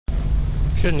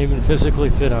Shouldn't even physically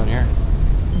fit on here.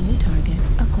 New target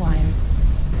acquired.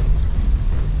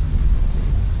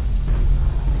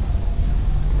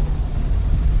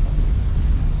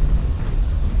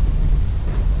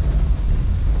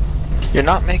 You're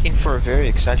not making for a very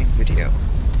exciting video.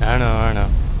 I know.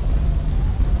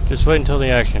 Just wait until the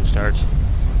action starts.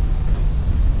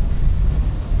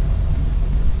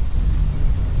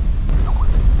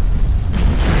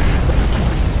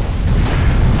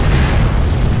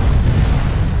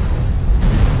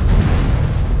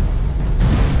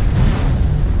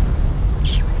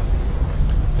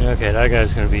 Okay, that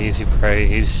guy's gonna be easy prey.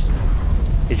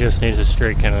 He just needs a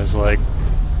streak in his leg.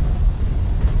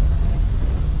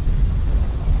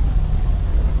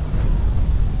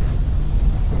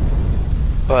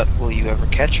 But will you ever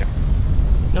catch him?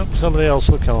 Nope, somebody else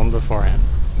will kill him beforehand.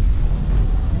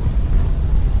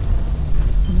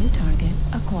 New target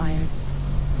acquired.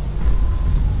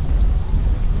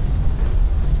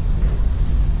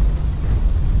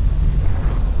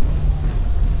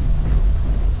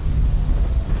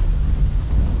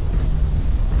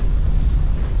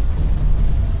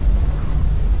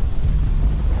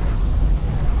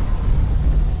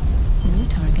 New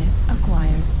target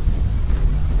acquired.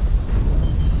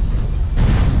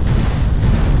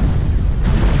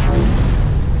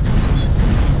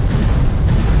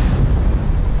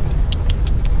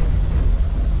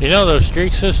 You know, those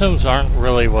streak systems aren't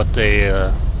really what they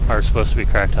are supposed to be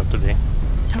cracked up to be.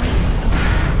 Target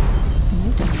acquired.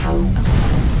 New target acquired.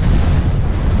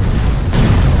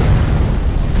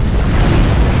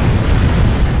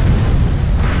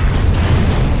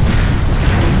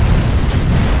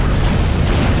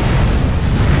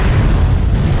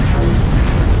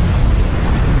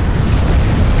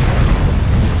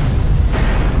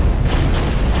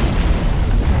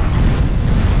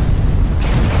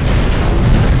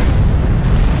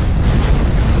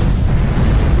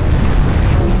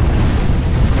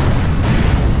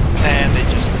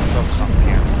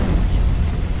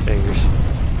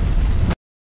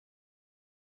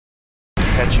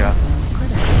 Headshot.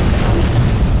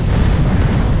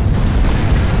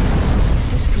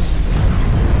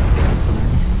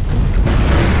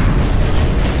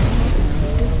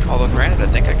 Although granted, I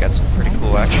think I got some pretty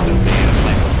cool action of the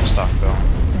flame stock going.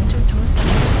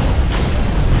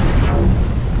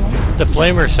 The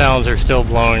flamer sounds are still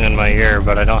blowing in my ear,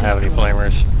 but I don't have any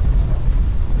flamers.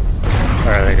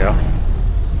 There they go.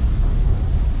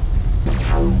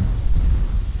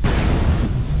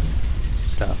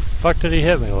 The fuck did he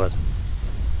hit me with?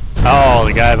 Oh,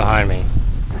 the guy behind me.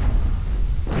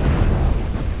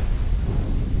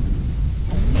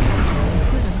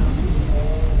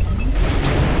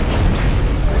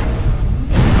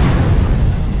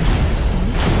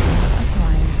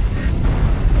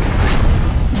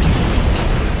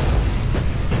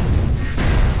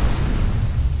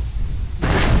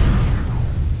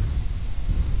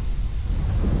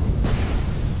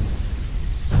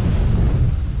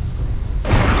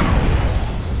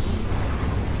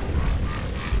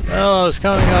 Well, I was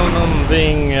counting on them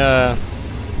being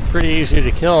pretty easy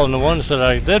to kill, and the ones that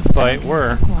I did fight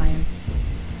were.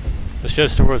 It's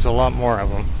just there was a lot more of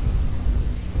them.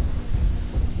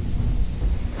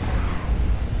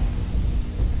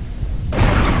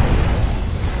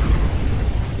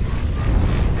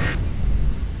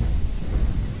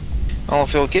 Well,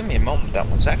 if you'll give me a moment, that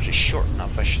one's actually short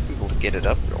enough. I should be able to get it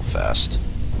up real fast.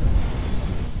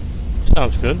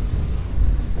 Sounds good.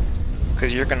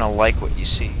 Because you're gonna like what you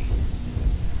see.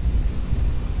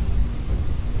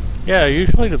 Yeah,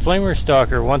 usually the Flamer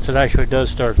Stalker, once it actually does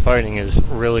start fighting, is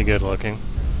really good looking.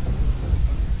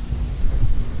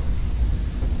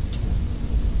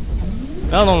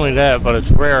 Not only that, but it's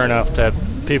rare enough that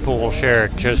people will share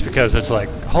it just because it's like,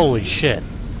 holy shit.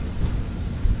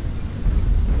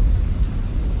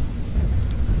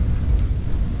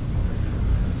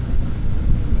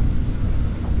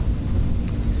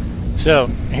 So,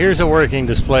 here's a working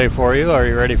display for you. Are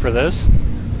you ready for this?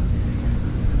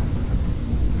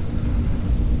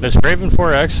 This Raven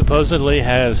 4X supposedly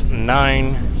has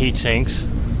 9 heat sinks,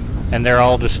 and they're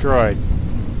all destroyed.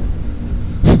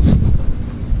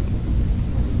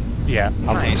 Yeah,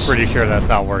 I'm Nice. pretty sure that's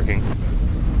not working.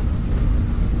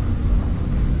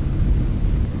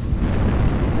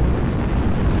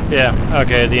 Yeah,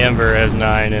 okay, the Ember has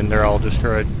 9 and they're all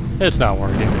destroyed. It's not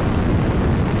working.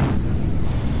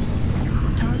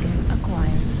 Target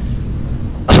acquired.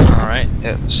 Alright,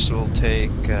 this will take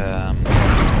a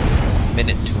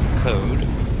minute to encode.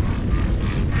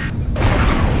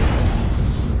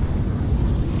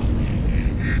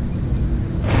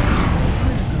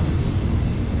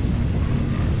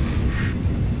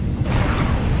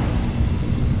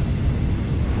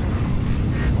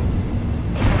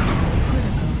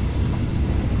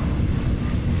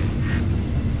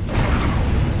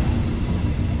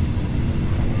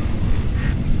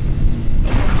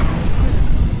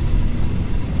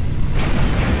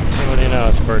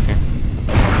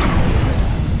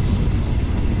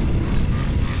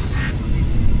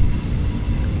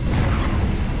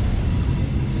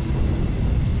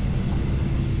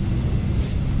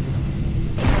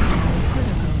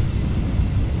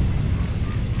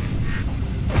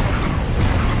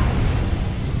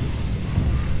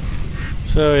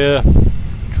 So yeah,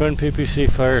 twin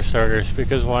PPC fire starters,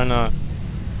 because why not?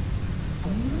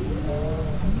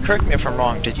 Correct me if I'm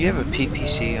wrong, did you have a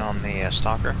PPC on the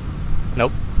Stalker?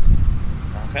 Nope.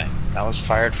 Okay, that was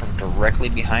fired from directly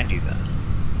behind you then.